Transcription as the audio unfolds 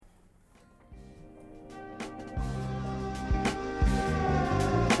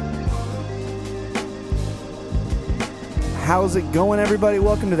How's it going, everybody?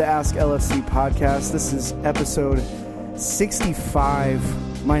 Welcome to the Ask LFC podcast. This is episode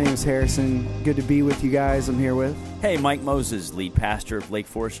 65. My name is Harrison. Good to be with you guys. I'm here with... Hey, Mike Moses, lead pastor of Lake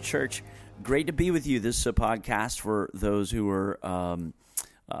Forest Church. Great to be with you. This is a podcast for those who are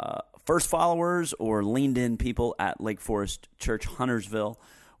first followers or leaned-in people at Lake Forest Church, Huntersville,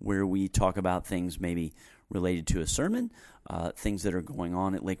 where we talk about things maybe related to a sermon, things that are going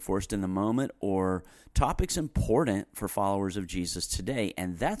on at Lake Forest in the moment, or topics important for followers of Jesus today.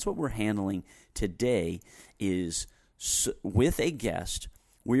 And that's what we're handling today is with a guest,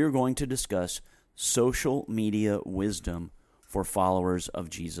 we are going to discuss social media wisdom for followers of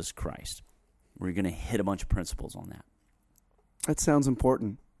Jesus Christ. We're going to hit a bunch of principles on that. That sounds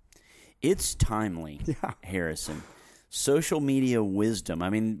important. It's timely, Yeah. Harrison. Social media wisdom. I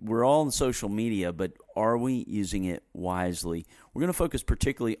mean, we're all on social media, but are we using it wisely? We're going to focus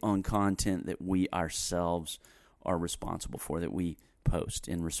particularly on content that we ourselves are responsible for, that we post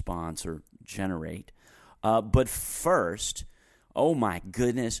in response or generate. But first, oh my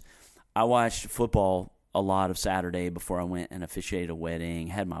goodness, I watched football a lot of Saturday before I went and officiated a wedding,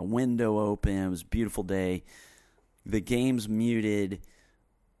 had my window open, it was a beautiful day. The game's muted,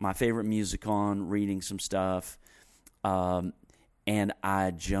 my favorite music on, reading some stuff. And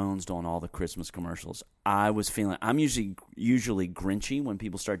I jonesed on all the Christmas commercials. I'm usually grinchy when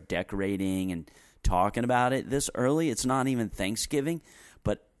people start decorating and talking about it this early. It's not even Thanksgiving,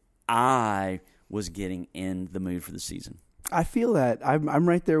 but I was getting in the mood for the season. I feel that. I'm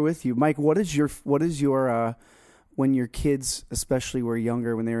right there with you. Mike, what is your when your kids, especially were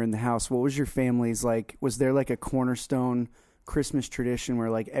younger, when they were in the house, what was your family's like? Was there like a cornerstone Christmas tradition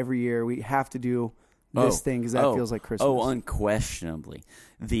where like every year we have to do this thing because that feels like Christmas? Oh, unquestionably.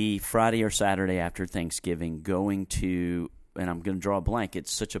 The Friday or Saturday after Thanksgiving, going to, and I'm going to draw a blank,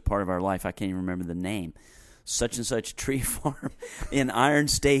 it's such a part of our life, I can't even remember the name, such and such tree farm in Iron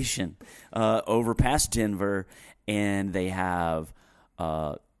Station over past Denver, and they have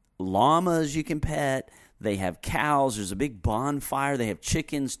llamas you can pet, they have cows, there's a big bonfire, they have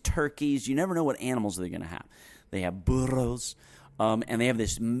chickens, turkeys, you never know what animals they're going to have. They have burros, and they have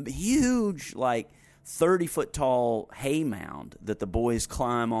this huge, 30-foot tall hay mound that the boys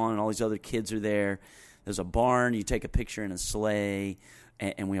climb on, and all these other kids are there. There's a barn. You take a picture in a sleigh,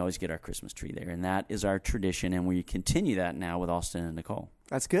 and we always get our Christmas tree there. And that is our tradition, and we continue that now with Austin and Nicole.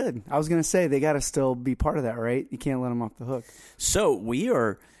 That's good. I was going to say, they got to still be part of that, right? You can't let them off the hook. So we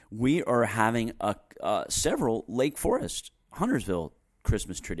are having several Lake Forest, Huntersville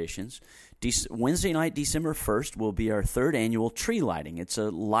Christmas traditions. Wednesday night, December 1st, will be our third annual tree lighting. It's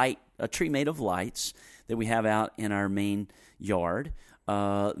a tree made of lights that we have out in our main yard,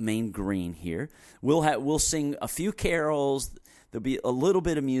 main green here. We'll sing a few carols. There'll be a little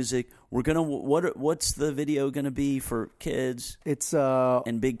bit of music. We're gonna what's the video gonna be for kids? It's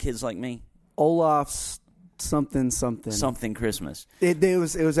and big kids like me. Olaf's something Christmas. It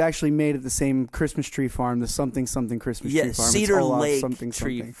was actually made at the same Christmas tree farm, the something Christmas tree farm. Cedar Lake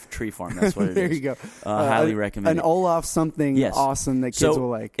tree farm. That's what it is. There you go. Highly recommend an Olaf something awesome that kids will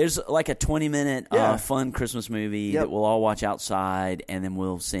like. There's like a 20-minute fun Christmas movie that we'll all watch outside, and then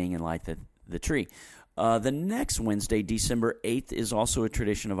we'll sing and light the tree. The next Wednesday, December 8th, is also a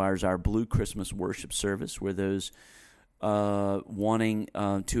tradition of ours, our Blue Christmas worship service, where those wanting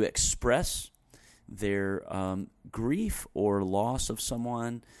to express their grief or loss of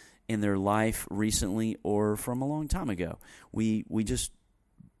someone in their life recently or from a long time ago. We just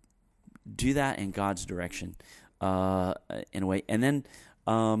do that in God's direction in a way. And then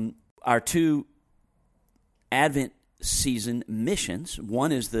our two Advent season missions.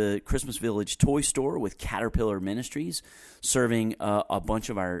 One is the Christmas Village Toy Store with Caterpillar Ministries, serving a bunch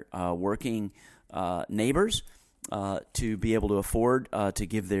of our working neighbors to be able to afford to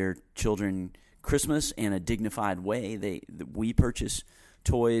give their children Christmas in a dignified way. We purchase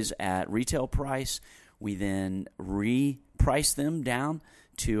toys at retail price. We then reprice them down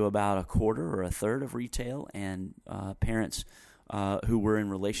to about a quarter or a third of retail, and parents who we're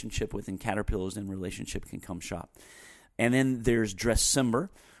in relationship with and Caterpillars in relationship can come shop. And then there's Dresscember,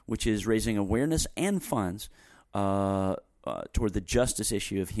 which is raising awareness and funds toward the justice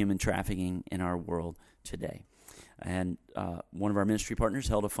issue of human trafficking in our world today. And one of our ministry partners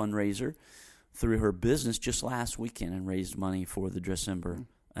held a fundraiser through her business just last weekend and raised money for the Dresscember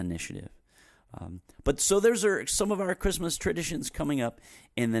initiative. But so there's some of our Christmas traditions coming up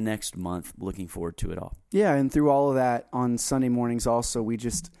in the next month. Looking forward to it all. Yeah, and through all of that on Sunday mornings also,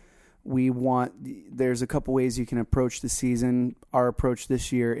 there's a couple ways you can approach the season. Our approach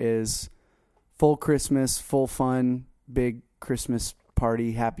this year is full Christmas, full fun, big Christmas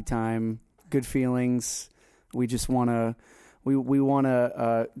party, happy time, good feelings. We just want to we want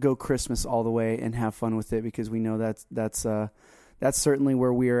to go Christmas all the way and have fun with it, because we know that's certainly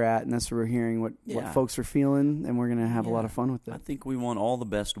where we're at, and that's where we're hearing what folks are feeling, and we're going to have a lot of fun with it. I think we want all the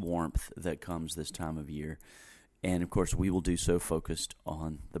best warmth that comes this time of year. And, of course, we will do so focused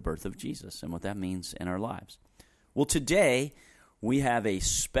on the birth of Jesus and what that means in our lives. Well, today we have a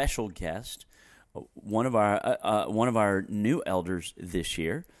special guest, one of our new elders this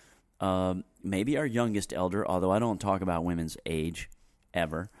year, maybe our youngest elder, although I don't talk about women's age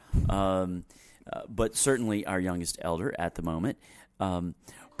ever, but certainly our youngest elder at the moment.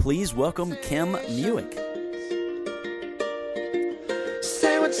 Please welcome Kim Muick.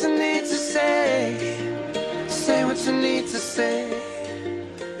 Say what you need to say. Say what you need to say.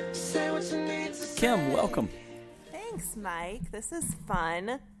 Say what you need to say. Kim, welcome. Thanks, Mike. This is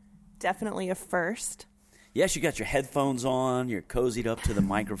fun. Definitely a first. Yes, you got your headphones on. You're cozied up to the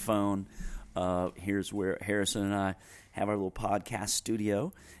microphone. Here's where Harrison and I have our little podcast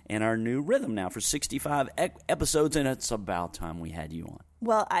studio and our new rhythm now for 65 episodes, and it's about time we had you on.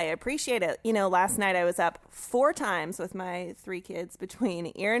 Well, I appreciate it. You know, last night I was up 4 times with my 3 kids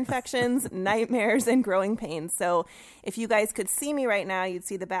between ear infections, nightmares, and growing pains. So if you guys could see me right now, you'd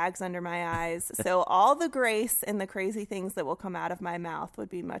see the bags under my eyes. So all the grace and the crazy things that will come out of my mouth would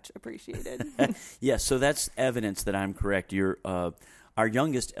be much appreciated. Yes, so that's evidence that I'm correct. You're our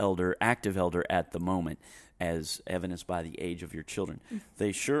youngest elder, active elder at the moment, as evidenced by the age of your children.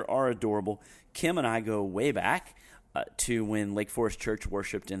 They sure are adorable. Kim and I go way back to when Lake Forest Church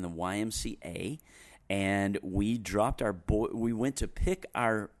worshiped in the YMCA, and we dropped we went to pick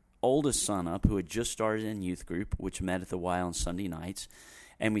our oldest son up, who had just started in youth group, which met at the Y on Sunday nights,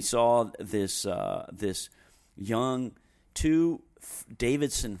 and we saw this young 2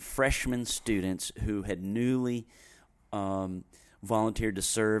 Davidson freshman students who had newly volunteered to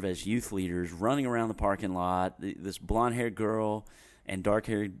serve as youth leaders, running around the parking lot. This blonde-haired girl and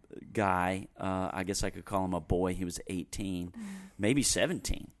dark-haired guy, I guess I could call him a boy. He was 18, maybe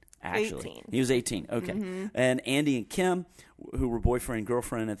 17, actually. 18. He was 18, okay. Mm-hmm. And Andy and Kim, who were boyfriend and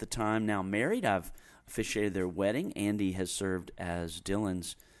girlfriend at the time, now married. I've officiated their wedding. Andy has served as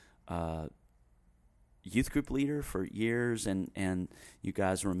Dylan's youth group leader for years, and you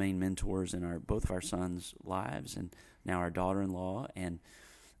guys remain mentors in both of our sons' lives, and now our daughter-in-law, and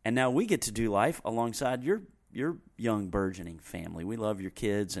now we get to do life alongside your young burgeoning family. We love your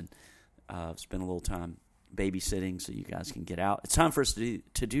kids, and spend a little time babysitting so you guys can get out. It's time for us to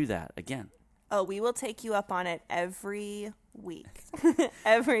do that again. Oh, we will take you up on it every week.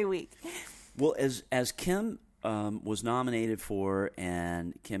 Every week. Well, as Kim was nominated for,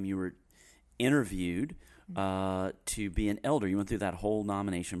 and Kim, you were interviewed to be an elder. You went through that whole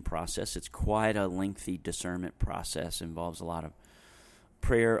nomination process. It's quite a lengthy discernment process. It involves a lot of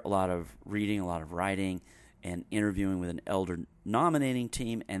prayer, a lot of reading, a lot of writing, and interviewing with an elder nominating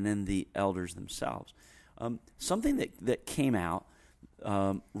team, and then the elders themselves. Something that came out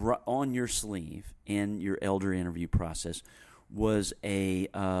on your sleeve in your elder interview process was a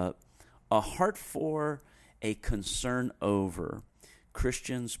heart for, a concern over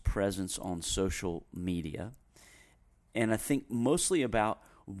Christians' presence on social media, and I think mostly about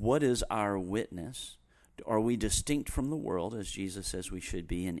what is our witness. Are we distinct from the world, as Jesus says we should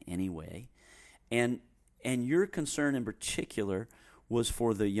be in any way? And your concern in particular was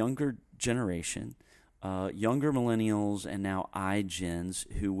for the younger generation, younger millennials and now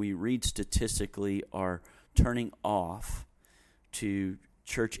iGens, who we read statistically are turning off to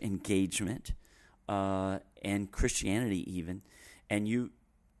church engagement and Christianity even. And you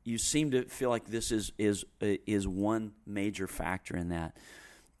seem to feel like this is one major factor in that,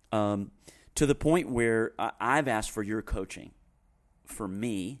 to the point where I've asked for your coaching, for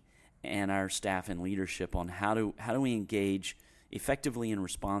me and our staff and leadership, on how do we engage effectively and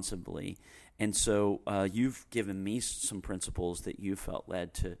responsibly. And so you've given me some principles that you felt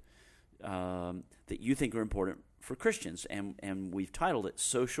led to that you think are important for Christians, and we've titled it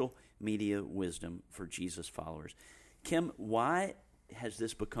Social Media Wisdom for Jesus Followers. Kim, why has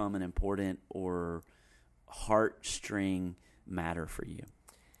this become an important or heartstring matter for you?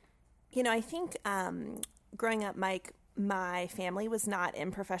 You know, I think growing up, Mike, my family was not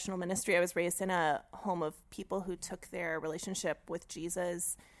in professional ministry. I was raised in a home of people who took their relationship with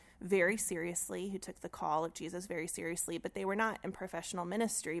Jesus very seriously, who took the call of Jesus very seriously, but they were not in professional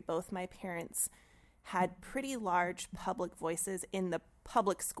ministry. Both my parents had pretty large public voices in the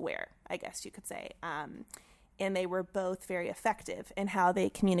public square, I guess you could say. And they were both very effective in how they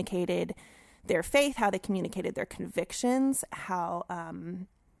communicated their faith, how they communicated their convictions, how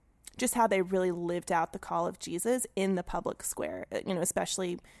they really lived out the call of Jesus in the public square. You know,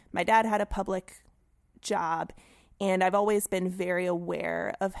 especially my dad had a public job, And I've always been very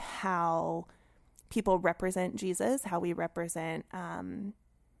aware of how people represent Jesus, how we represent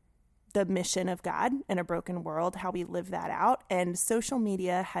the mission of God in a broken world, how we live that out. And social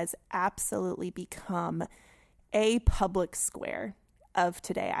media has absolutely become a public square of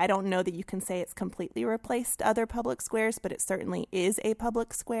today. I don't know that you can say it's completely replaced other public squares, but it certainly is a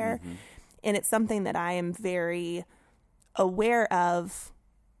public square. Mm-hmm. And it's something that I am very aware of,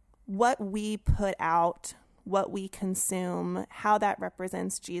 what we put out, what we consume, how that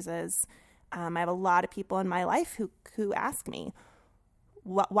represents Jesus. I have a lot of people in my life who ask me,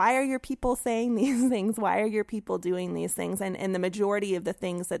 why are your people saying these things? Why are your people doing these things? And the majority of the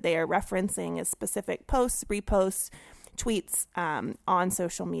things that they are referencing is specific posts, reposts, tweets on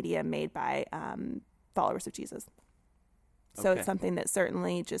social media made by followers of Jesus. So It's something that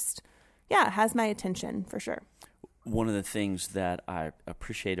certainly just, has my attention for sure. One of the things that I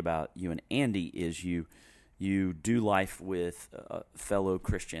appreciate about you and Andy is you do life with fellow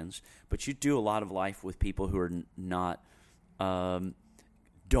Christians, but you do a lot of life with people who are not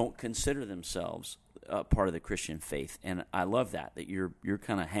don't consider themselves part of the Christian faith, and I love that you're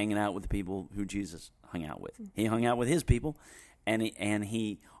kind of hanging out with the people who Jesus hung out with. He hung out with his people, and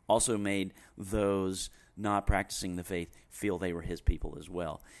he also made those not practicing the faith feel they were his people as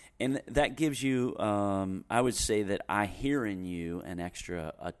well. And that gives you, I would say that I hear in you an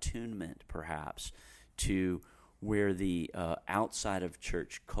extra attunement, perhaps, to where the outside of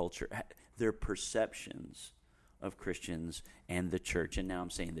church culture, their perceptions of Christians and the church, and now I'm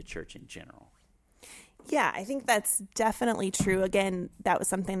saying the church in general. Yeah, I think that's definitely true. Again, that was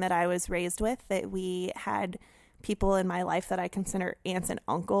something that I was raised with, that we had people in my life that I consider aunts and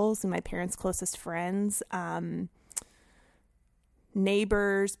uncles and my parents' closest friends,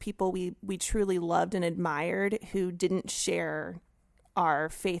 neighbors, people we truly loved and admired who didn't share our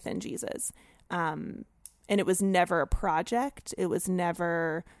faith in Jesus. And it was never a project. It was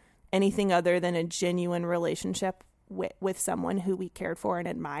never anything other than a genuine relationship with someone who we cared for and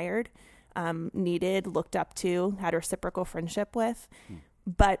admired, needed, looked up to, had a reciprocal friendship with.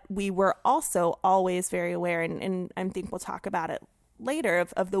 But we were also always very aware, and I think we'll talk about it later,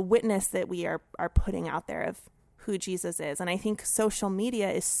 of the witness that we are putting out there of who Jesus is. And I think social media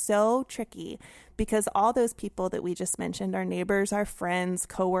is so tricky because all those people that we just mentioned, our neighbors, our friends,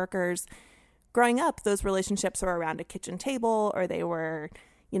 coworkers, growing up, those relationships were around a kitchen table, or they were,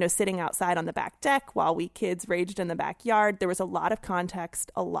 sitting outside on the back deck while we kids raged in the backyard. There was a lot of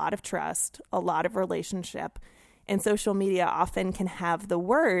context, a lot of trust, a lot of relationship. And social media often can have the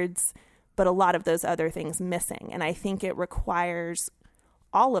words, but a lot of those other things missing. And I think it requires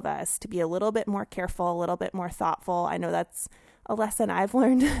all of us to be a little bit more careful, a little bit more thoughtful. I know that's a lesson I've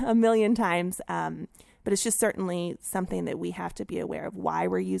learned a million times, but it's just certainly something that we have to be aware of, why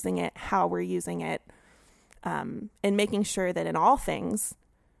we're using it, how we're using it, and making sure that in all things,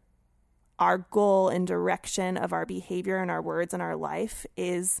 our goal and direction of our behavior and our words and our life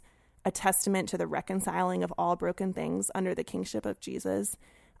is a testament to the reconciling of all broken things under the kingship of Jesus,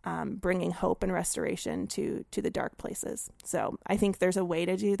 bringing hope and restoration to the dark places. So I think there's a way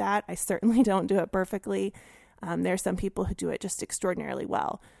to do that. I certainly don't do it perfectly. There are some people who do it just extraordinarily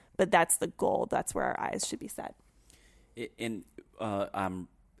well, but that's the goal. That's where our eyes should be set. And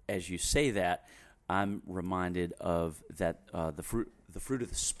as you say that, I'm reminded of that the fruit of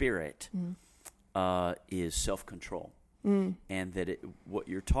the Spirit is self-control. And that what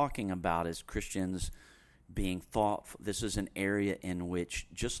you're talking about is Christians being thoughtful. This is an area in which,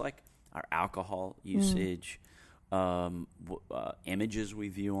 just like our alcohol usage, images we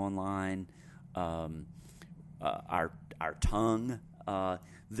view online, our tongue,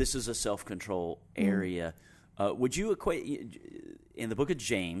 this is a self-control area. Would you equate in the book of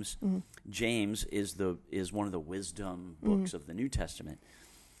James? James is one of the wisdom books of the New Testament,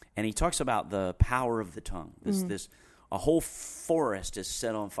 and he talks about the power of the tongue. A whole forest is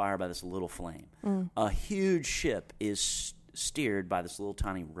set on fire by this little flame. A huge ship is steered by this little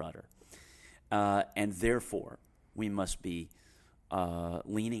tiny rudder. And therefore, we must be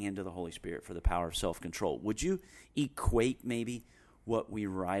leaning into the Holy Spirit for the power of self-control. Would you equate maybe what we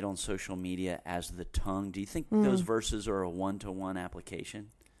write on social media as the tongue? Do you think those verses are a one-to-one application?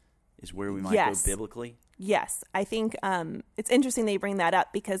 Is where we might go biblically? Yes. I think it's interesting that you bring that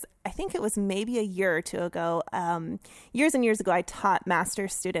up, because I think it was maybe a year or two ago, years and years ago, I taught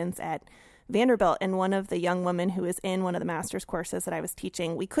master's students at Vanderbilt, and one of the young women who was in one of the master's courses that I was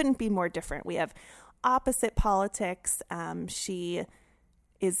teaching, we couldn't be more different. We have opposite politics. She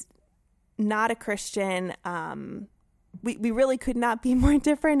is not a Christian. We really could not be more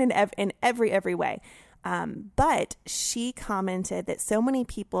different in every way. But she commented that so many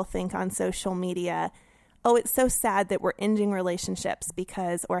people think on social media, oh, it's so sad that we're ending relationships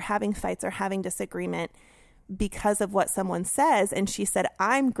because, or having fights or having disagreement because of what someone says. And she said,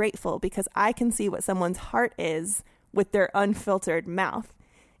 I'm grateful because I can see what someone's heart is with their unfiltered mouth.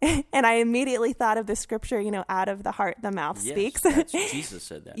 And I immediately thought of the scripture, out of the heart, the mouth speaks. Jesus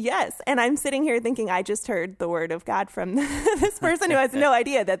said that. Yes. And I'm sitting here thinking, I just heard the word of God from this person who has no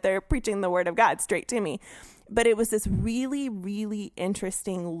idea that they're preaching the word of God straight to me. But it was this really, really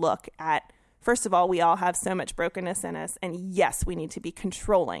interesting look at, first of all, we all have so much brokenness in us. And yes, we need to be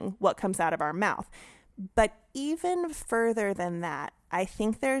controlling what comes out of our mouth. But even further than that, I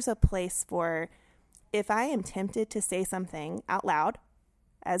think there's a place for, if I am tempted to say something out loud,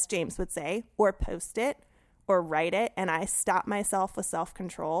 as James would say, or post it or write it, and I stop myself with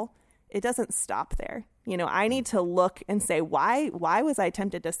self-control, it doesn't stop there. I need to look and say, why was I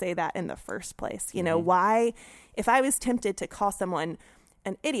tempted to say that in the first place? Why, if I was tempted to call someone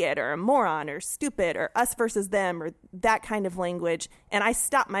an idiot or a moron or stupid or us versus them or that kind of language, and I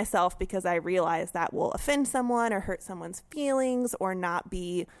stop myself because I realize that will offend someone or hurt someone's feelings or not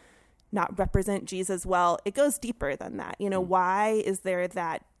represent Jesus well, it goes deeper than that. Why is there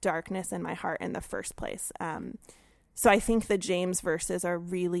that darkness in my heart in the first place? So I think the James verses are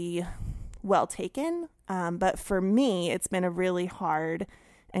really well taken. But for me, it's been a really hard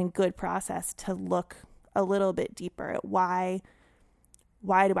and good process to look a little bit deeper at why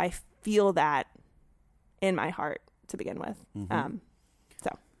do I feel that in my heart to begin with? Mm-hmm.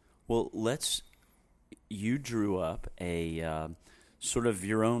 Well, you drew up a sort of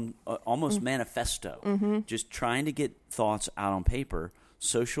your own almost manifesto, just trying to get thoughts out on paper,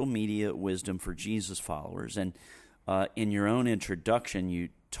 social media wisdom for Jesus followers. And in your own introduction, you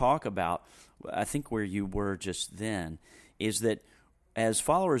talk about, I think where you were just then, is that as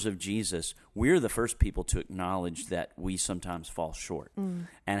followers of Jesus, we're the first people to acknowledge that we sometimes fall short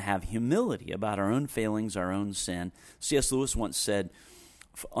and have humility about our own failings, our own sin. C.S. Lewis once said,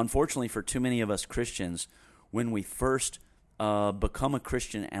 unfortunately for too many of us Christians, when we first become a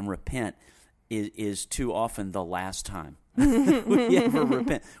Christian and repent is too often the last time we ever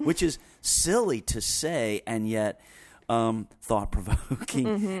repent, which is silly to say and yet thought-provoking.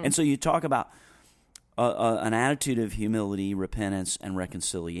 And so you talk about an attitude of humility, repentance, and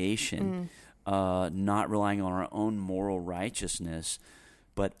reconciliation, not relying on our own moral righteousness,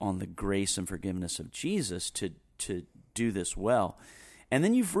 but on the grace and forgiveness of Jesus to do this well. And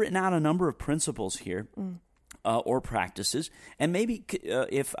then you've written out a number of principles here. Or practices, and maybe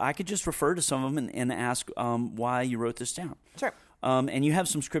if I could just refer to some of them and ask why you wrote this down. Sure. And you have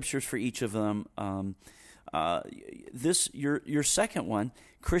some scriptures for each of them. Your second one,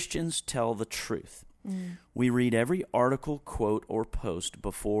 Christians tell the truth. We read every article, quote, or post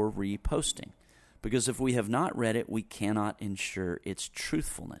before reposting, because if we have not read it, we cannot ensure its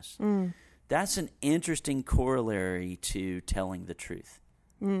truthfulness. That's an interesting corollary to telling the truth.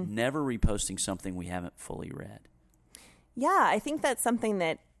 Never reposting something we haven't fully read. Yeah, I think that's something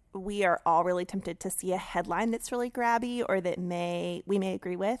that we are all really tempted to see a headline that's really grabby or that we may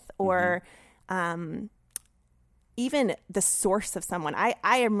agree with, or even the source of someone. I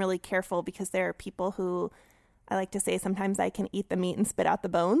am really careful because there are people who, I like to say sometimes I can eat the meat and spit out the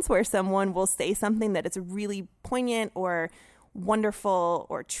bones, where someone will say something that is really poignant or wonderful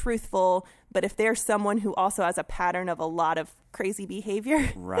or truthful, but if there's someone who also has a pattern of a lot of crazy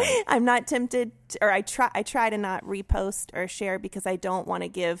behavior, right, I'm not tempted to, or I try to not repost or share because I don't want to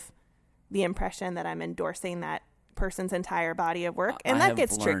give the impression that I'm endorsing that person's entire body of work, and that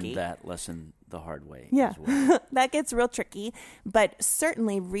gets tricky. I have learned that lesson the hard way. Yeah, as well. That gets real tricky. But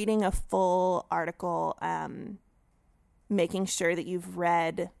certainly reading a full article, making sure that you've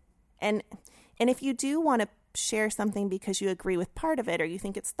read, and if you do want to share something because you agree with part of it or you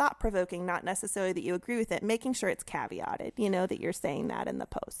think it's thought-provoking, not necessarily that you agree with it, making sure it's caveated, that you're saying that in the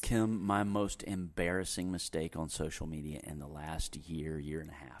post. Kim, my most embarrassing mistake on social media in the last year and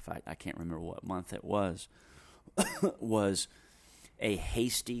a half, I can't remember what month it was, was a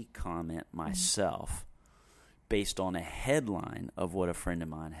hasty comment myself based on a headline of what a friend of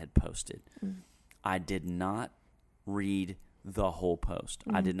mine had posted. I did not read the whole post.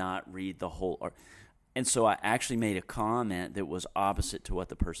 I did not read the whole... And so I actually made a comment that was opposite to what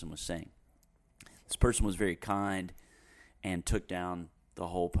the person was saying. This person was very kind and took down the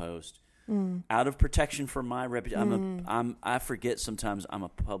whole post out of protection for my reputation. I forget sometimes I'm a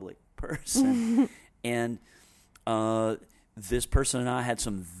public person, and this person and I had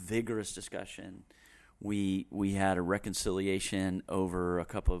some vigorous discussion. We had a reconciliation over a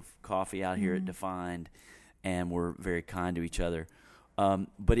cup of coffee out here at Defined, and we're very kind to each other.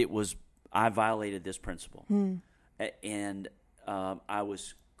 But I violated this principle, and I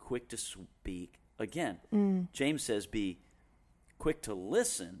was quick to speak again, James says, be quick to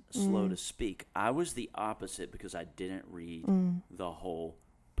listen, slow to speak. I was the opposite because I didn't read the whole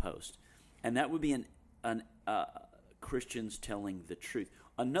post. And that would be an Christians telling the truth.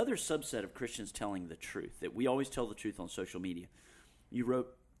 Another subset of Christians telling the truth, that we always tell the truth on social media. You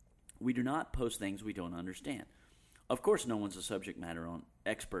wrote, we do not post things we don't understand. Of course, no one's a subject matter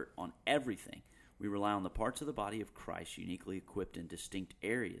expert on everything. We rely on the parts of the body of Christ uniquely equipped in distinct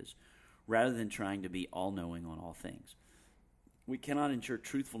areas, rather than trying to be all-knowing on all things. We cannot ensure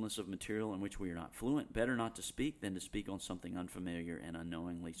truthfulness of material in which we are not fluent. Better not to speak than to speak on something unfamiliar and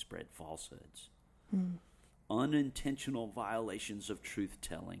unknowingly spread falsehoods. Unintentional violations of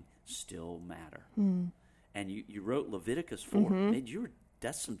truth-telling still matter. And you wrote Leviticus 4.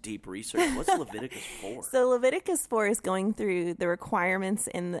 That's some deep research. What's Leviticus 4? So Leviticus 4 is going through the requirements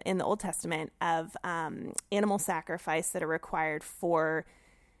in the Old Testament of animal sacrifice that are required for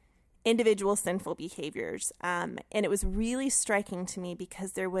individual sinful behaviors. And it was really striking to me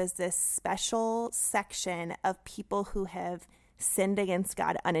because there was this special section of people who have sinned against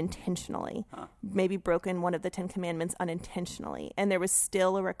God unintentionally, maybe broken one of the 10 commandments unintentionally. And there was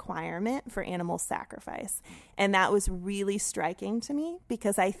still a requirement for animal sacrifice. And that was really striking to me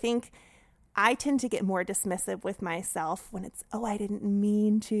because I think I tend to get more dismissive with myself when it's, I didn't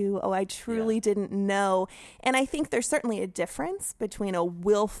mean to. I truly didn't know. And I think there's certainly a difference between a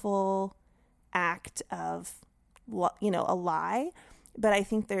willful act of, a lie. But I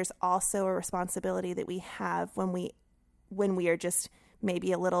think there's also a responsibility that we have when we are just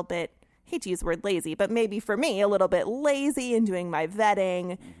maybe a little bit, hate to use the word lazy, but maybe for me, a little bit lazy in doing my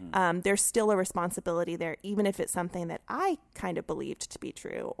vetting. There's still a responsibility there, even if it's something that I kind of believed to be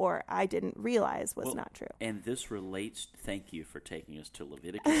true or I didn't realize was not true. And this relates, thank you for taking us to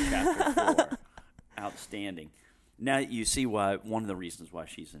Leviticus chapter 4. Outstanding. Now you see why, one of the reasons why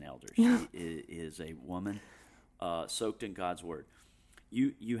she's an elder. She is a woman soaked in God's word.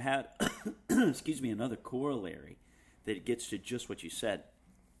 You had, another corollary that gets to just what you said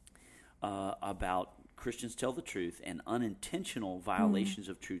about Christians tell the truth and unintentional violations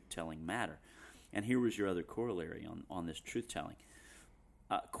of truth-telling matter. And here was your other corollary on this truth-telling.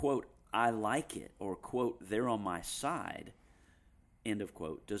 Quote, I like it, or quote, they're on my side, end of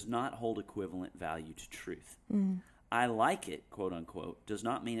quote, does not hold equivalent value to truth. I like it, quote unquote, does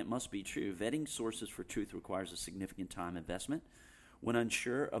not mean it must be true. Vetting sources for truth requires a significant time investment. When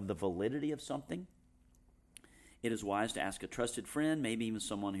unsure of the validity of something, it is wise to ask a trusted friend, maybe even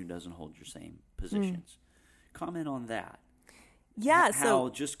someone who doesn't hold your same positions. Comment on that. Yeah. How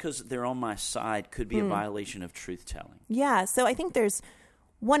just because they're on my side could be a violation of truth-telling. Yeah. So I think there's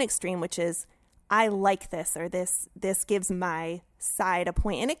one extreme, which is I like this, or this gives my side a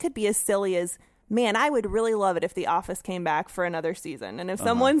point. And it could be as silly as, man, I would really love it if The Office came back for another season. And if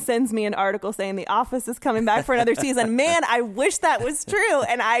someone sends me an article saying The Office is coming back for another season, man, I wish that was true.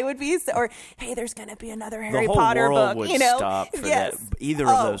 And I would be, or hey, there's going to be another Harry Potter book. Would stop for that. Either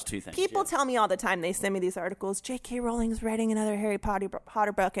of those two things. People tell me all the time, they send me these articles, J.K. Rowling's writing another Harry Potter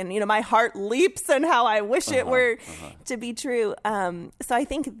book. And, my heart leaps and how I wish it were to be true. So I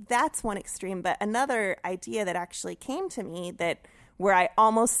think that's one extreme. But another idea that actually came to me where I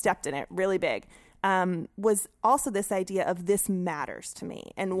almost stepped in it really big, was also this idea of this matters to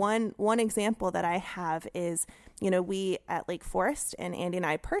me. And one example that I have is, we at Lake Forest, and Andy and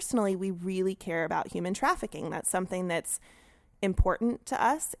I personally, we really care about human trafficking. That's something that's important to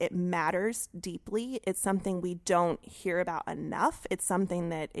us. It matters deeply. It's something we don't hear about enough. It's something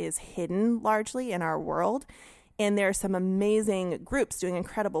that is hidden largely in our world. And there are some amazing groups doing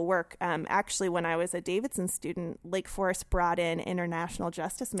incredible work. Actually, when I was a Davidson student, Lake Forest brought in International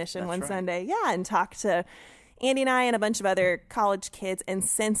Justice Mission Sunday. Yeah, and talked to Andy and I and a bunch of other college kids. And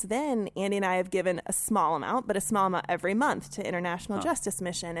since then, Andy and I have given a small amount every month to International Justice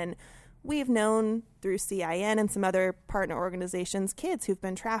Mission. And we've known through CIN and some other partner organizations kids who've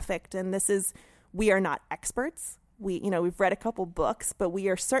been trafficked. And we are not experts. We've read a couple books, but we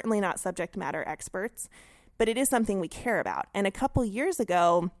are certainly not subject matter experts. But it is something we care about. And a couple years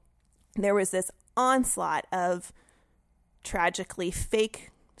ago, there was this onslaught of tragically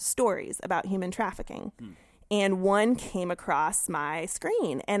fake stories about human trafficking. And one came across my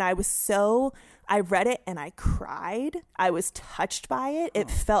screen. And I read it and I cried. I was touched by it.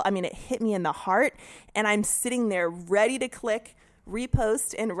 It hit me in the heart. And I'm sitting there ready to click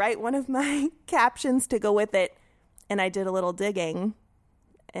repost and write one of my captions to go with it. And I did a little digging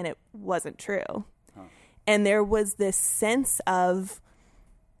and it wasn't true. And there was this sense of,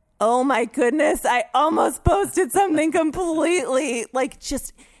 oh my goodness, I almost posted something completely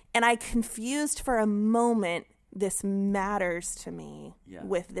and I confused for a moment, this matters to me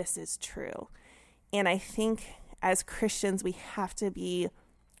with this is true. And I think as Christians, we have to be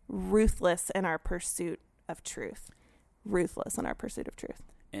ruthless in our pursuit of truth. Ruthless in our pursuit of truth.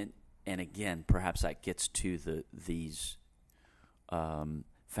 And again, perhaps that gets to these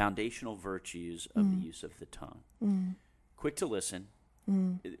foundational virtues of the use of the tongue. Quick to listen.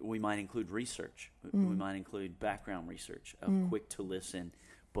 We might include research. We might include background research of quick to listen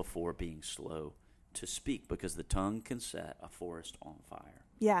before being slow to speak, because the tongue can set a forest on fire.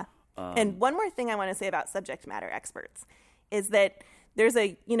 Yeah. And one more thing I want to say about subject matter experts is that there's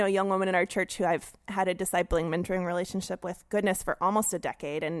a young woman in our church who I've had a discipling, mentoring relationship with, goodness, for almost a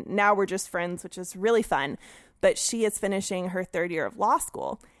decade. And now we're just friends, which is really fun. But she is finishing her 3rd year of law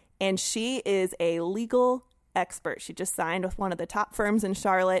school, and she is a legal expert. She just signed with one of the top firms in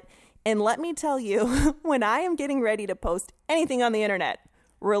Charlotte. And let me tell you, when I am getting ready to post anything on the internet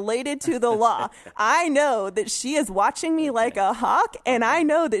related to the law, I know that she is watching me like a hawk, and I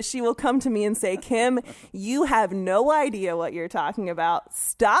know that she will come to me and say, Kim, you have no idea what you're talking about.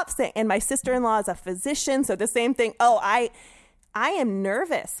 Stop saying. And my sister-in-law is a physician, so the same thing. Oh, I am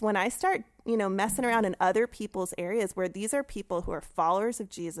nervous when I start, messing around in other people's areas where these are people who are followers of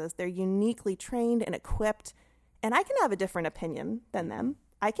Jesus. They're uniquely trained and equipped, and I can have a different opinion than them.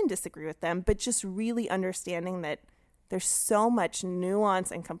 I can disagree with them, but just really understanding that there's so much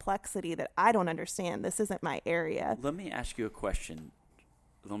nuance and complexity that I don't understand. This isn't my area. Let me ask you a question.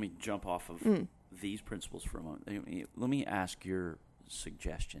 Let me jump off of these principles for a moment. Let me ask your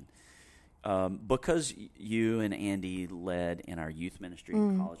suggestion. Because you and Andy led in our youth ministry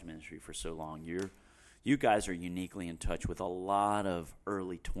and college ministry for so long, you guys are uniquely in touch with a lot of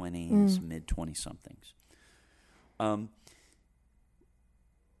early 20s, mid 20-somethings.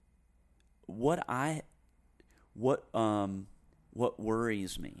 What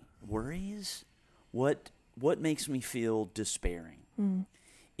worries me? What makes me feel despairing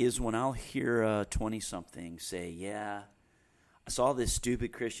is when I'll hear a 20-something say, "Yeah, I saw this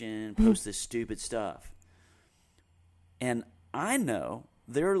stupid Christian post this stupid stuff," and I know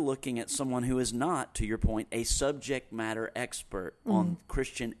they're looking at someone who is not, to your point, a subject matter expert on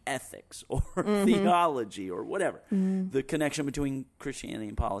Christian ethics or theology or whatever, the connection between Christianity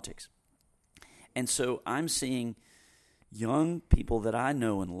and politics. And so I'm seeing young people that I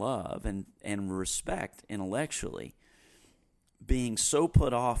know and love and respect intellectually being so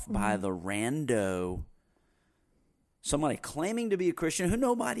put off by the rando, somebody claiming to be a Christian who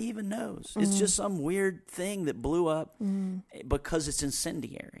nobody even knows. It's just some weird thing that blew up because it's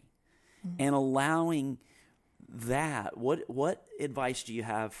incendiary. And allowing that, what advice do you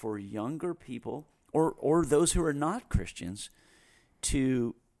have for younger people or those who are not Christians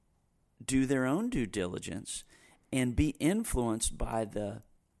to do their own due diligence and be influenced by the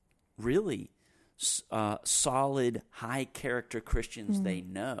really solid, high-character Christians they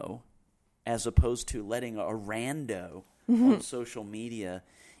know, as opposed to letting a rando on social media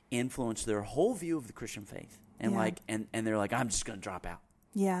influence their whole view of the Christian faith? And and they're like, I'm just going to drop out.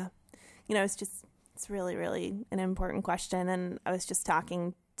 Yeah. It's really, really an important question. And I was just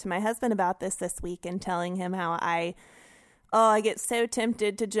talking to my husband about this week and telling him how I get so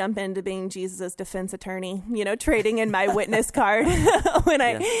tempted to jump into being Jesus' defense attorney, trading in my witness card.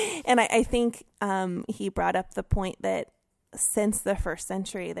 I think he brought up the point that since the first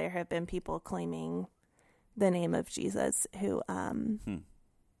century, there have been people claiming the name of Jesus who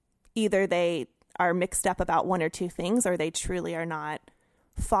either they are mixed up about one or two things, or they truly are not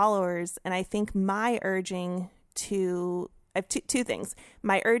followers. And I think my urging I have two things.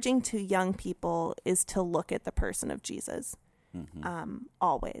 My urging to young people is to look at the person of Jesus,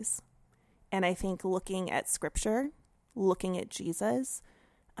 always. And I think looking at Scripture, looking at Jesus,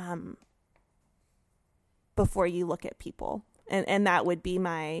 before you look at people. And that would be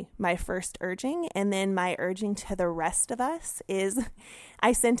my first urging. And then my urging to the rest of us is,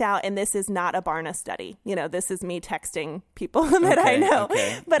 I sent out, and this is not a Barna study. This is me texting people that I know.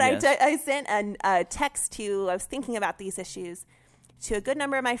 Okay. But yes. I sent a text I was thinking about these issues, to a good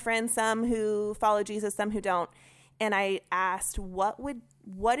number of my friends, some who follow Jesus, some who don't. And I asked, what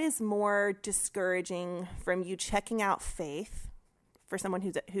is more discouraging from you checking out faith for someone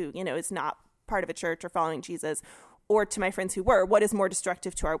who is not part of a church or following Jesus, or to my friends who were, what is more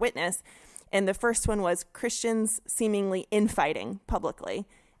destructive to our witness? And the first one was Christians seemingly infighting publicly,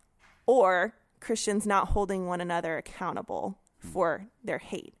 or Christians not holding one another accountable for their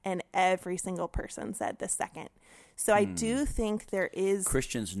hate. And every single person said the second. So I do think there is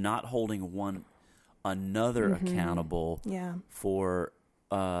Christians not holding one another accountable for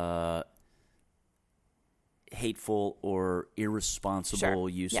hateful or irresponsible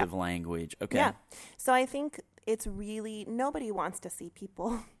use of language. Okay. Yeah. So I think it's really, nobody wants to see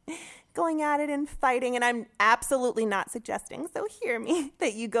people going at it and fighting. And I'm absolutely not suggesting, so hear me,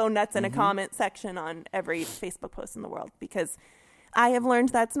 that you go nuts in a comment section on every Facebook post in the world, because I have learned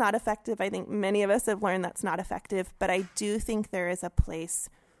that's not effective. I think many of us have learned that's not effective. But I do think there is a place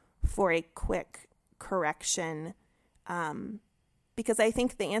for a quick correction, because I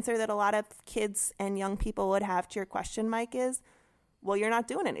think the answer that a lot of kids and young people would have to your question, Mike, is, well, you're not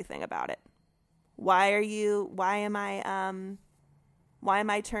doing anything about it. Why am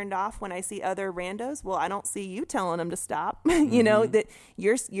I turned off when I see other randos? Well, I don't see you telling them to stop. You know, that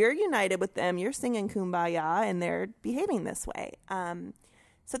you're united with them. You're singing Kumbaya and they're behaving this way.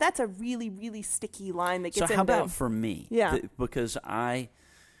 So that's a really, really sticky line that gets So how about for me? Yeah. Because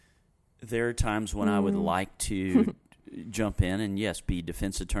there are times when I would like to jump in and, yes, be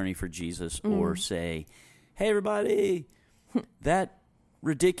defense attorney for Jesus or say, hey, everybody, that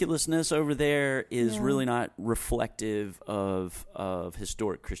ridiculousness over there is really not reflective of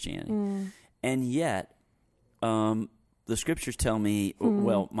historic Christianity. And yet, the scriptures tell me,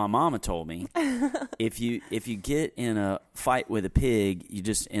 well, my mama told me, if you get in a fight with a pig, you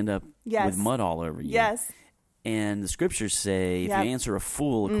just end up with mud all over you. Yes. And the scriptures say if you answer a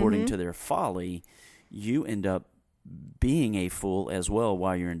fool according to their folly, you end up being a fool as well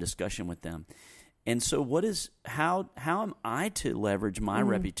while you're in discussion with them. And so how am I to leverage my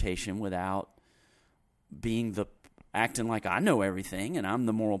reputation without being acting like I know everything and I'm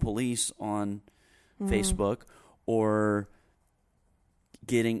the moral police on Facebook, or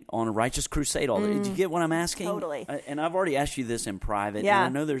getting on a righteous crusade all day? Did you get what I'm asking? Totally. And I've already asked you this in private, and I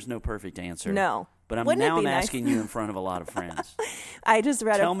know there's no perfect answer. No. But I'm asking you in front of a lot of friends.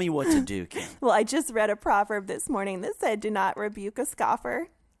 Tell me what to do, Kim. Well, I just read a proverb this morning that said, do not rebuke a scoffer.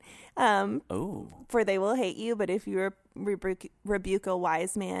 For they will hate you, but if you rebuke a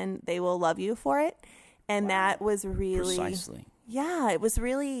wise man, they will love you for it. And that was really... Precisely. Yeah, it was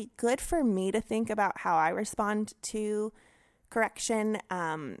really good for me to think about how I respond to correction.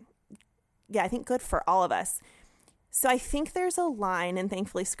 I think good for all of us. So I think there's a line, and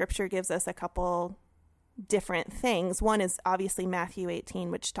thankfully Scripture gives us a couple different things. One is obviously Matthew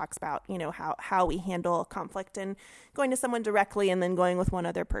 18, which talks about, how we handle conflict and going to someone directly and then going with one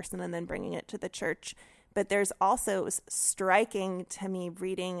other person and then bringing it to the church. But there's also, it was striking to me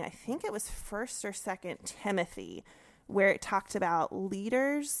reading, I think it was 1st or 2nd Timothy, where it talked about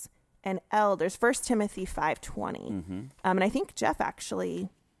leaders and elders. 1 Timothy 5:20. And I think Jeff actually,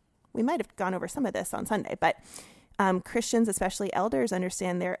 we might have gone over some of this on Sunday, but Christians, especially elders,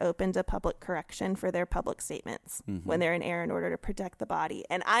 understand they're open to public correction for their public statements when they're in error in order to protect the body.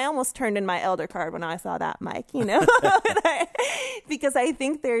 And I almost turned in my elder card when I saw that, Mike, because I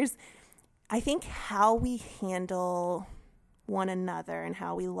think how we handle one another and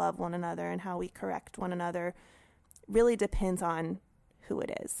how we love one another and how we correct one another really depends on who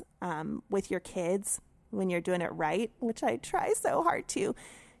it is. With your kids, when you're doing it right, which I try so hard to,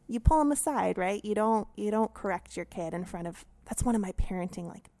 you pull them aside, right? You don't correct your kid in front of. That's one of my parenting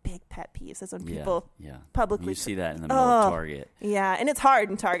big pet peeves is when people publicly. You see that in the middle of Target. Yeah, and it's hard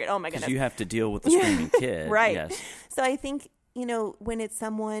in Target. Oh my goodness, because you have to deal with the screaming kid, right? Yes. So I think when it's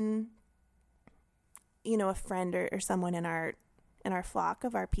someone, a friend or someone in our flock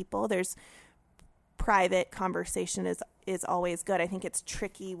of our people, there's private conversation is always good. I think it's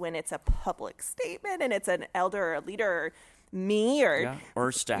tricky when it's a public statement and it's an elder or a leader or me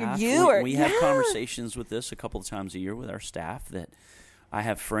or staff. We have conversations with this a couple of times a year with our staff, that I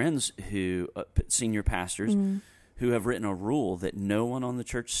have friends who senior pastors who have written a rule that no one on the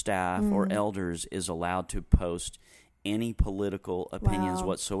church staff or elders is allowed to post any political opinions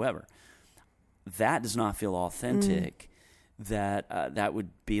whatsoever. That does not feel authentic. That would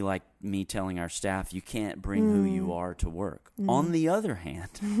be like me telling our staff, you can't bring who you are to work. On the other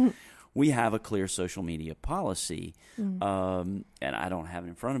hand, we have a clear social media policy, and I don't have it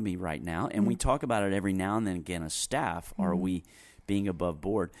in front of me right now, and we talk about it every now and then again as staff. Are we being above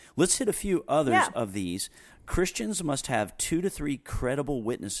board? Let's hit a few others of these. Christians must have 2 to 3 credible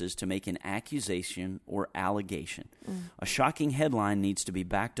witnesses to make an accusation or allegation. A shocking headline needs to be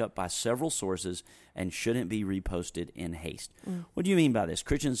backed up by several sources and shouldn't be reposted in haste. What do you mean by this?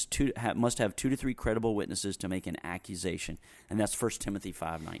 Christians must have 2 to 3 credible witnesses to make an accusation, and that's 1 Timothy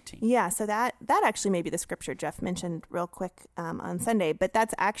 5:19. Yeah, so that actually may be the scripture Jeff mentioned real quick on Sunday, but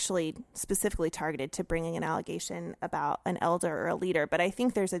that's actually specifically targeted to bringing an allegation about an elder or a leader. But I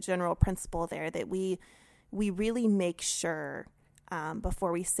think there's a general principle there that we really make sure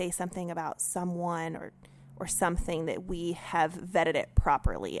before we say something about someone or or something that we have vetted it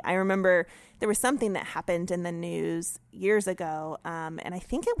properly. I remember there was something that happened in the news years ago, and I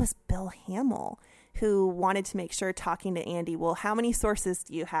think it was Bill Hamill who wanted to make sure, talking to Andy, well, how many sources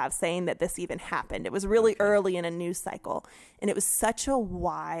do you have saying that this even happened? It was really early in a news cycle, and it was such a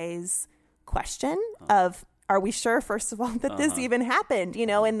wise question of, are we sure, first of all, that this even happened,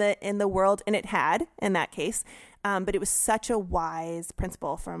 in the world? And it had in that case. But it was such a wise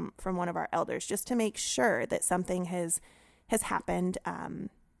principle from one of our elders, just to make sure that something has happened.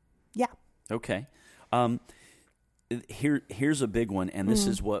 Yeah. Okay. Here's a big one, and this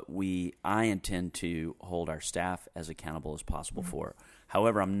is what I intend to hold our staff as accountable as possible for.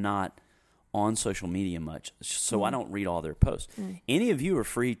 However, I'm not on social media much, so I don't read all their posts. Any of you are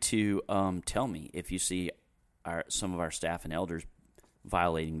free to tell me if you see some of our staff and elders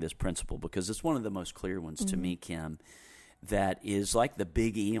violating this principle, because it's one of the most clear ones to me, Kim, that is like the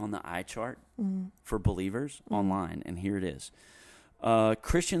big E on the eye chart for believers online, and here it is.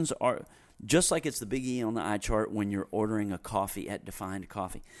 Christians are, just like it's the big E on the eye chart when you're ordering a coffee at Defined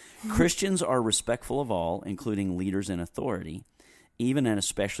Coffee, Christians are respectful of all, including leaders in authority, even and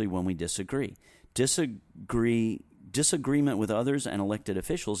especially when we disagree. Disagreement with others and elected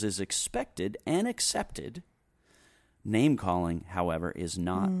officials is expected and accepted. Name-calling, however, is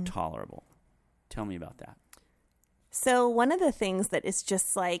not tolerable. Tell me about that. So one of the things that is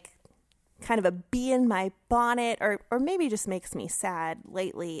just like kind of a bee in my bonnet, or maybe just makes me sad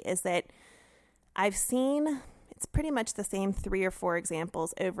lately, is that I've seen, it's pretty much the same 3 or 4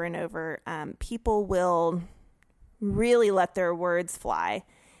 examples over and over. People will really let their words fly,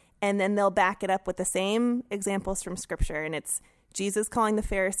 and then they'll back it up with the same examples from Scripture, and it's Jesus calling the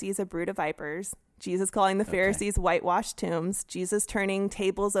Pharisees a brood of vipers, Jesus calling the Pharisees whitewashed tombs, Jesus turning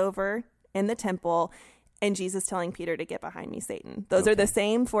tables over in the temple, and Jesus telling Peter to get behind me, Satan. Those are the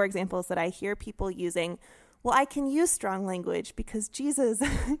same 4 examples that I hear people using. Well, I can use strong language because Jesus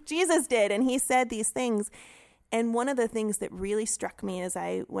did, and he said these things. And one of the things that really struck me as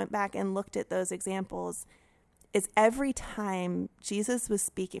I went back and looked at those examples is every time Jesus was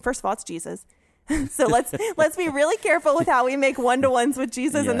speaking, first of all, it's Jesus. So let's be really careful with how we make one-to-ones with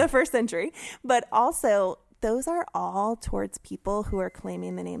Jesus in the first century. But also, those are all towards people who are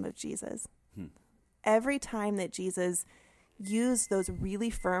claiming the name of Jesus. Every time that Jesus used those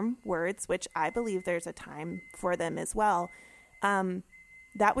really firm words, which I believe there's a time for them as well,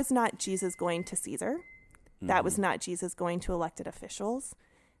 that was not Jesus going to Caesar. That was not Jesus going to elected officials.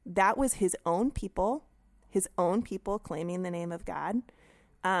 That was his own people claiming the name of God.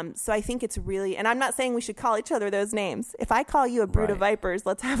 So I think it's really, and I'm not saying we should call each other those names. If I call you a brood of vipers,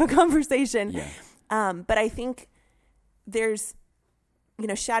 let's have a conversation. Yeah. But I think there's,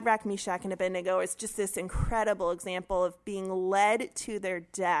 Shadrach, Meshach, and Abednego is just this incredible example of being led to their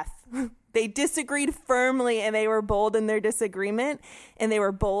death. They disagreed firmly, and they were bold in their disagreement, and they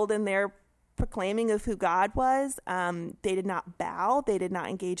were bold in their proclaiming of who God was. They did not bow. They did not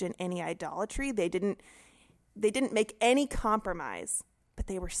engage in any idolatry. They didn't make any compromise. But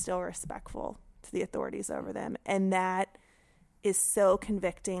they were still respectful to the authorities over them. And that is so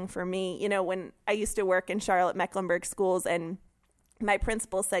convicting for me. When I used to work in Charlotte Mecklenburg schools, and my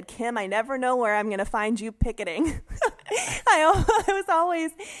principal said, Kim, I never know where I'm going to find you picketing. I was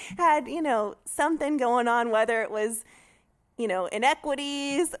always had, something going on, whether it was,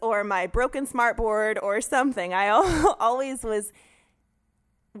 inequities or my broken smartboard or something. I always was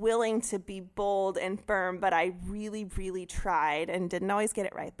willing to be bold and firm, but I really, really tried, and didn't always get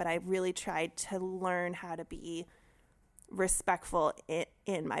it right, but I really tried to learn how to be respectful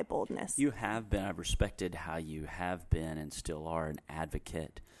in my boldness. You have been, I've respected how you have been and still are an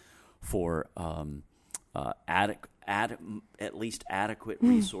advocate for at least adequate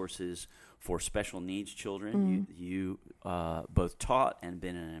resources for special needs children. You both taught and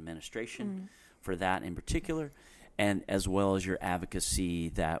been in administration for that in particular, and as well as your advocacy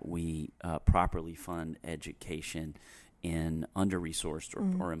that we properly fund education in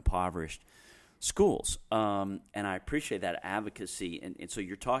under-resourced or impoverished schools. And I appreciate that advocacy. And so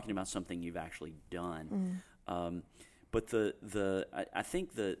you're talking about something you've actually done. But I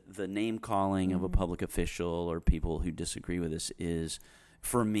think the name-calling of a public official or people who disagree with us is,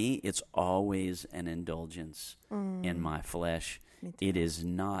 for me, it's always an indulgence in my flesh. It is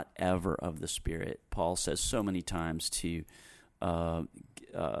not ever of the Spirit. Paul says so many times to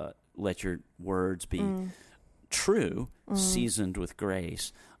let your words be true, seasoned with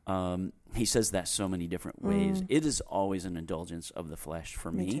grace. He says that so many different ways. It is always an indulgence of the flesh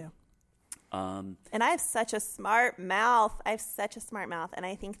for me. Too. And I have such a smart mouth. And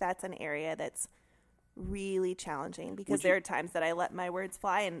I think that's an area that's really challenging because there are times that I let my words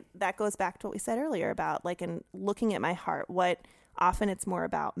fly, and that goes back to what we said earlier about like in looking at my heart. What often it's more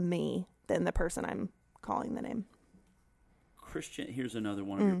about me than the person I'm calling the name. Here's another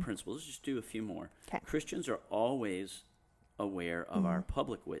one of your principles. Let's just do a few more. Okay. Christians are always aware of our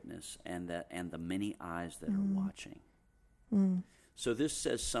public witness and the many eyes that are watching. So this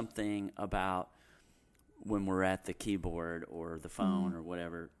says something about when we're at the keyboard or the phone or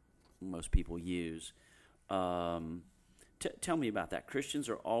whatever most people use. Tell me about that. Christians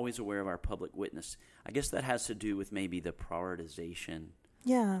are always aware of our public witness. I guess that has to do with maybe the prioritization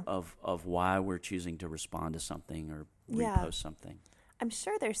of why we're choosing to respond to something or repost something. I'm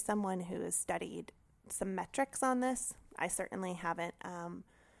sure there's someone who has studied some metrics on this. I certainly haven't.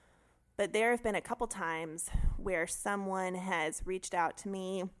 But there have been a couple times where someone has reached out to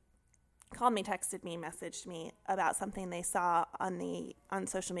me, called me, texted me, messaged me about something they saw on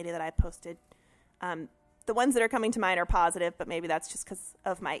social media that I posted. The ones that are coming to mind are positive, but maybe that's just because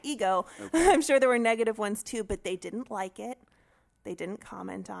of my ego. Okay. I'm sure there were negative ones too, but they didn't like it. They didn't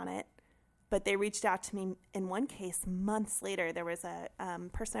comment on it. But they reached out to me in one case months later. There was a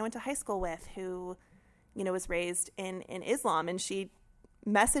person I went to high school with who, was raised in Islam, and she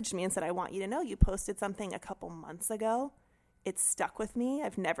messaged me and said, I want you to know you posted something a couple months ago. It stuck with me.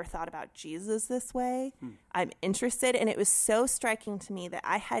 I've never thought about Jesus this way. I'm interested. And it was so striking to me that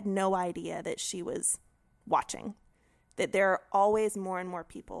I had no idea that she was watching, that there are always more and more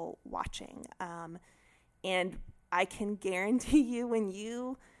people watching. And I can guarantee you when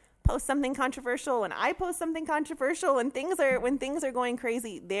you post something controversial, when I post something controversial, when things are going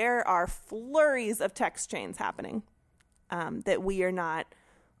crazy, there are flurries of text chains happening that we are not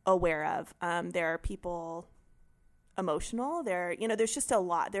aware of. There are people emotional. There's just a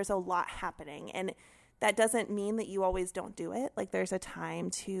lot. There's a lot happening, and that doesn't mean that you always don't do it. Like there's a time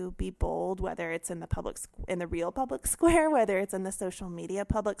to be bold, whether it's in the real public square, whether it's in the social media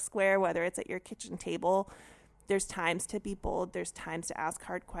public square, whether it's at your kitchen table. There's times to be bold. There's times to ask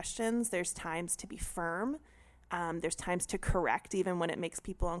hard questions. There's times to be firm. There's times to correct even when it makes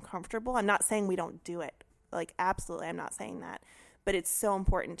people uncomfortable. I'm not saying we don't do it. Like, absolutely, I'm not saying that. But it's so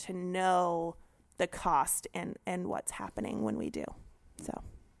important to know the cost and what's happening when we do. So,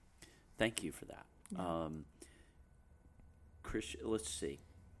 thank you for that. Yeah. Chris, let's see.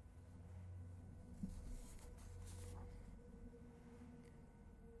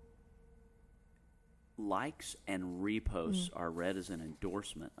 Likes and reposts are read as an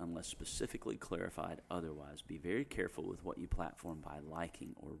endorsement unless specifically clarified otherwise. Be very careful with what you platform by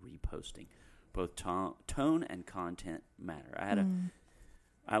liking or reposting. Both tone and content matter.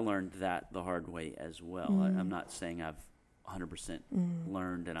 I learned that the hard way as well. I'm not saying I've 100%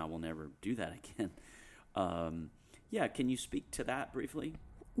 learned and I will never do that again. Can you speak to that briefly?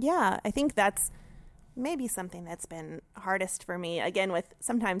 Yeah, I think that's maybe something that's been hardest for me. Again,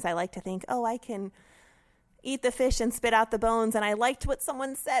 sometimes I like to think, I can eat the fish and spit out the bones, and I liked what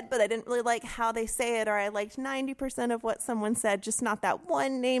someone said, but I didn't really like how they say it, or I liked 90% of what someone said, just not that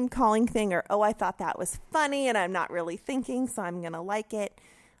one name-calling thing, or, I thought that was funny, and I'm not really thinking, so I'm going to like it.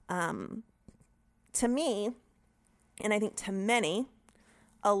 To me, and I think to many,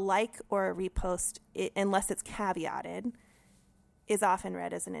 a like or a repost, unless it's caveated, is often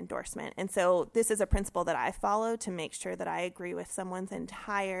read as an endorsement. And so this is a principle that I follow to make sure that I agree with someone's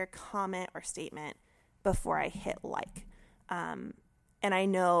entire comment or statement before I hit like. And I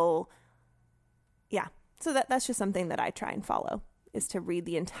know, so that's just something that I try and follow, is to read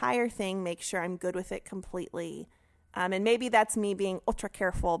the entire thing, make sure I'm good with it completely. And maybe that's me being ultra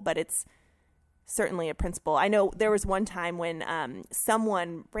careful, but it's certainly a principle. I know there was one time when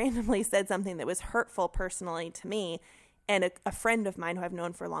someone randomly said something that was hurtful personally to me, and a friend of mine who I've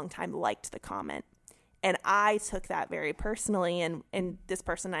known for a long time liked the comment. And I took that very personally, and this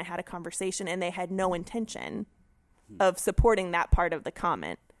person and I had a conversation, and they had no intention of supporting that part of the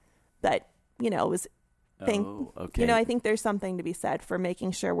comment. But, it was, okay. I think there's something to be said for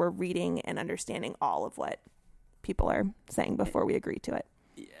making sure we're reading and understanding all of what people are saying before we agree to it.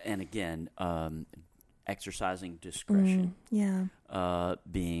 And again, exercising discretion.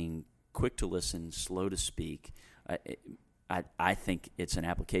 Being quick to listen, slow to speak. I think it's an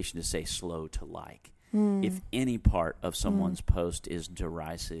application to say slow to like. If any part of someone's post is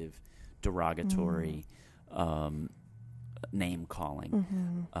derisive, derogatory, name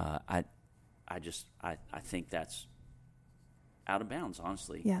calling, I think that's out of bounds,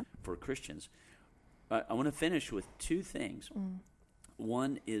 honestly, for Christians. I want to finish with two things.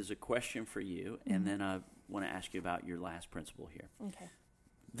 One is a question for you, and then I want to ask you about your last principle here. Okay.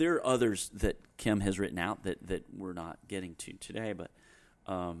 There are others that Kim has written out that we're not getting to today, but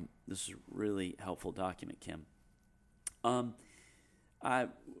This is a really helpful document, Kim. I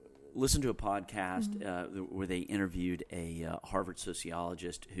listened to a podcast where they interviewed a Harvard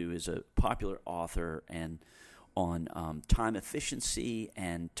sociologist who is a popular author and on time efficiency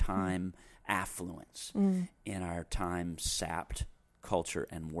and time affluence in our time-sapped culture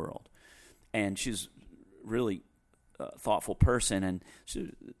and world. And she's really thoughtful person, and so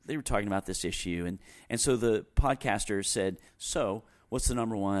they were talking about this issue, and so the podcaster said, so what's the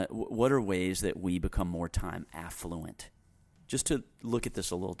number one, what are ways that we become more time affluent? Just to look at this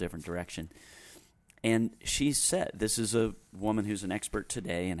a little different direction. And she said, this is a woman who's an expert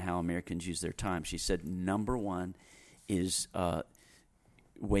today in how Americans use their time. She said, number one is a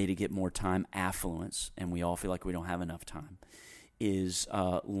way to get more time affluence, and we all feel like we don't have enough time, is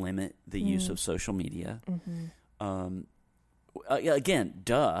limit the use of social media. Again,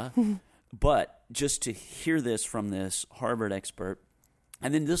 duh. But just to hear this from this Harvard expert,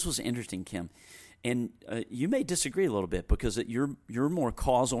 and then this was interesting, Kim, and you may disagree a little bit because you're more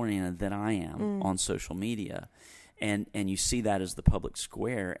cause-oriented than I am on social media, and you see that as the public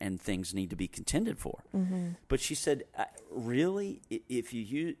square, and things need to be contended for. But she said, really, if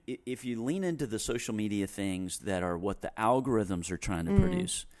you lean into the social media things that are what the algorithms are trying to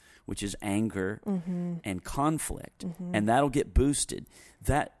produce, which is anger and conflict, and that'll get boosted.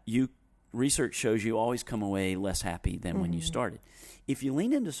 Research shows you always come away less happy than when you started. If you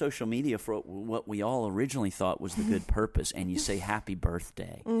lean into social media for what we all originally thought was the good purpose, and you say happy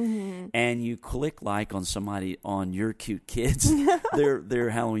birthday, and you click like on somebody on your cute kids, their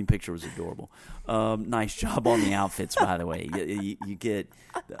Halloween picture was adorable. Nice job on the outfits, by the way. You get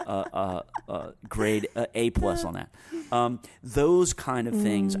grade A+ on that. Those kind of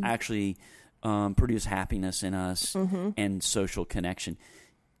things actually produce happiness in us and social connection.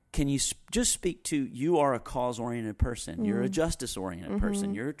 Can you just speak to, you are a cause-oriented person, you're a justice-oriented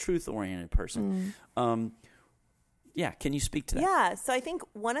person, you're a truth-oriented person. Can you speak to that? Yeah, so I think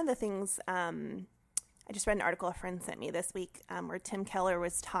one of the things, I just read an article a friend sent me this week where Tim Keller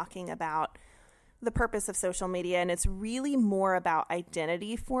was talking about the purpose of social media, and it's really more about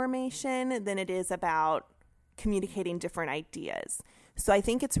identity formation than it is about communicating different ideas. So I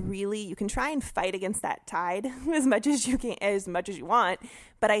think it's really, you can try and fight against that tide as much as you can, as much as you want.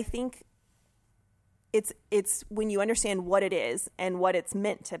 But I think it's when you understand what it is and what it's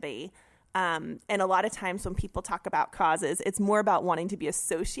meant to be. And a lot of times when people talk about causes, it's more about wanting to be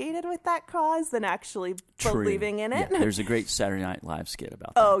associated with that cause than actually believing in it. Yeah, there's a great Saturday Night Live skit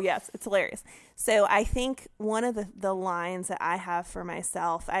about that. Oh, yes. It's hilarious. So I think one of the lines that I have for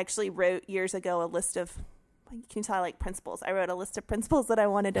myself, I actually wrote years ago a list of, you can tell I like principles. I wrote a list of principles that I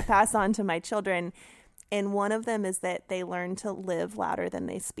wanted to pass on to my children. And one of them is that they learn to live louder than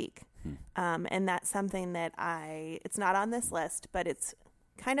they speak. And that's something that it's not on this list, but it's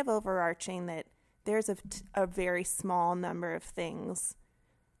kind of overarching that there's a very small number of things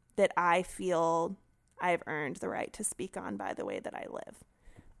that I feel I've earned the right to speak on by the way that I live.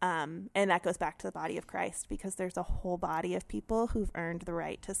 And that goes back to the body of Christ, because there's a whole body of people who've earned the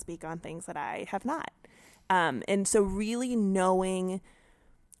right to speak on things that I have not. And so really knowing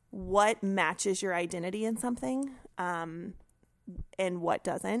what matches your identity in something, and what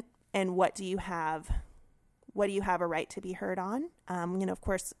doesn't, and what do you have a right to be heard on? Of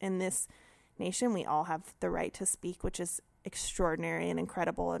course, in this nation, we all have the right to speak, which is extraordinary and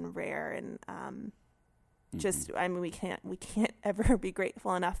incredible and rare. And we can't ever be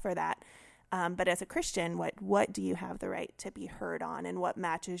grateful enough for that. But as a Christian, what do you have the right to be heard on, and what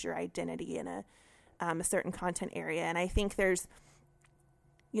matches your identity in a certain content area? And I think there's,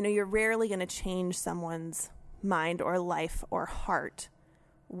 you're rarely going to change someone's mind or life or heart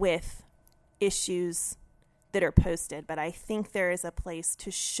with issues that are posted, but I think there is a place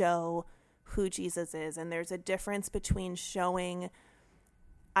to show who Jesus is, and there's a difference between showing,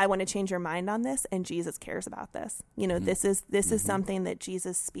 I want to change your mind on this, and Jesus cares about this. This is something that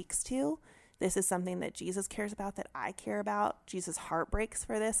Jesus speaks to. This is something that Jesus cares about, that I care about. Jesus' heart breaks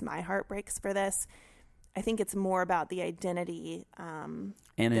for this. My heart breaks for this. I think it's more about the identity. And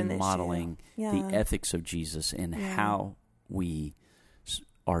in modeling the ethics of Jesus and how we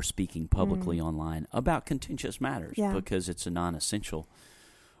are speaking publicly online about contentious matters, because it's a non-essential,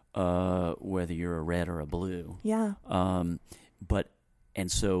 whether you're a red or a blue. Yeah. And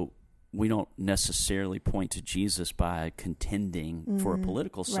so we don't necessarily point to Jesus by contending for a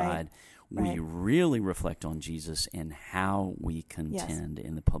political side. We really reflect on Jesus and how we contend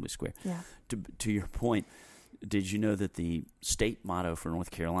in the public square. Yeah. To your point, did you know that the state motto for North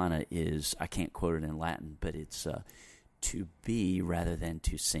Carolina is, I can't quote it in Latin, but it's to be rather than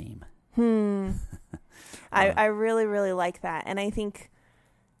to seem? I really, really like that. And I think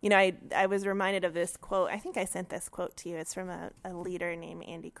I was reminded of this quote. I think I sent this quote to you. It's from a leader named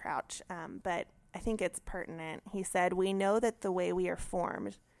Andy Crouch, but I think it's pertinent. He said, "We know that the way we are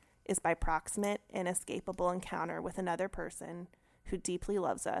formed is by proximate, inescapable encounter with another person who deeply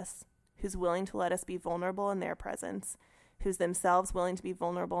loves us, who's willing to let us be vulnerable in their presence, who's themselves willing to be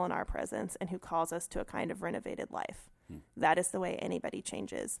vulnerable in our presence, and who calls us to a kind of renovated life." That is the way anybody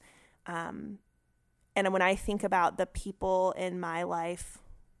changes. And when I think about the people in my life,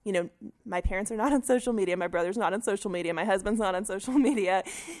 my parents are not on social media. My brother's not on social media. My husband's not on social media.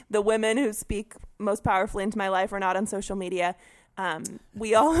 The women who speak most powerfully into my life are not on social media.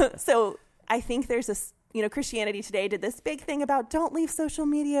 So I think there's this, Christianity Today did this big thing about don't leave social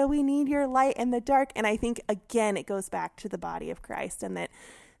media. We need your light in the dark. And I think, again, it goes back to the body of Christ, and that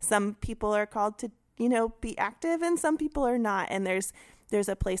some people are called to, be active and some people are not. And there's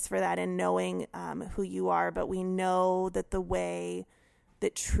a place for that in knowing who you are. But we know that the way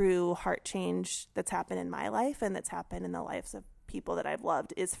that true heart change that's happened in my life and that's happened in the lives of people that I've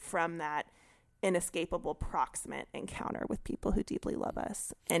loved is from that inescapable proximate encounter with people who deeply love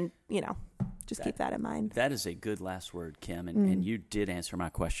us. And, just keep that in mind. That is a good last word, Kim. And you did answer my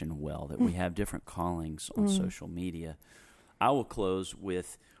question well, that we have different callings on social media. I will close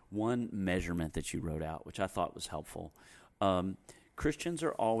with one measurement that you wrote out, which I thought was helpful. Christians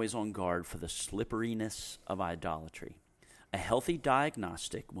are always on guard for the slipperiness of idolatry. A healthy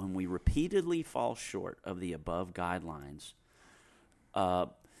diagnostic when we repeatedly fall short of the above guidelines,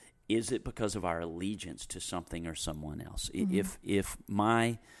 is it because of our allegiance to something or someone else? If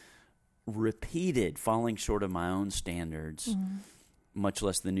my repeated falling short of my own standards, much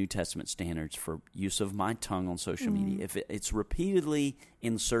less the New Testament standards for use of my tongue on social media, if it's repeatedly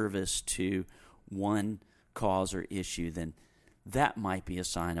in service to one cause or issue, then that might be a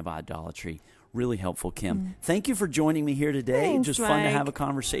sign of idolatry. Really helpful, Kim. Thank you for joining me here today. Thanks, Just Mike. fun to have a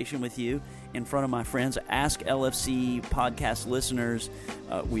conversation with you in front of my friends. Ask LFC podcast listeners,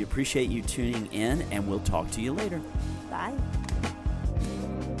 we appreciate you tuning in, and we'll talk to you later. Bye.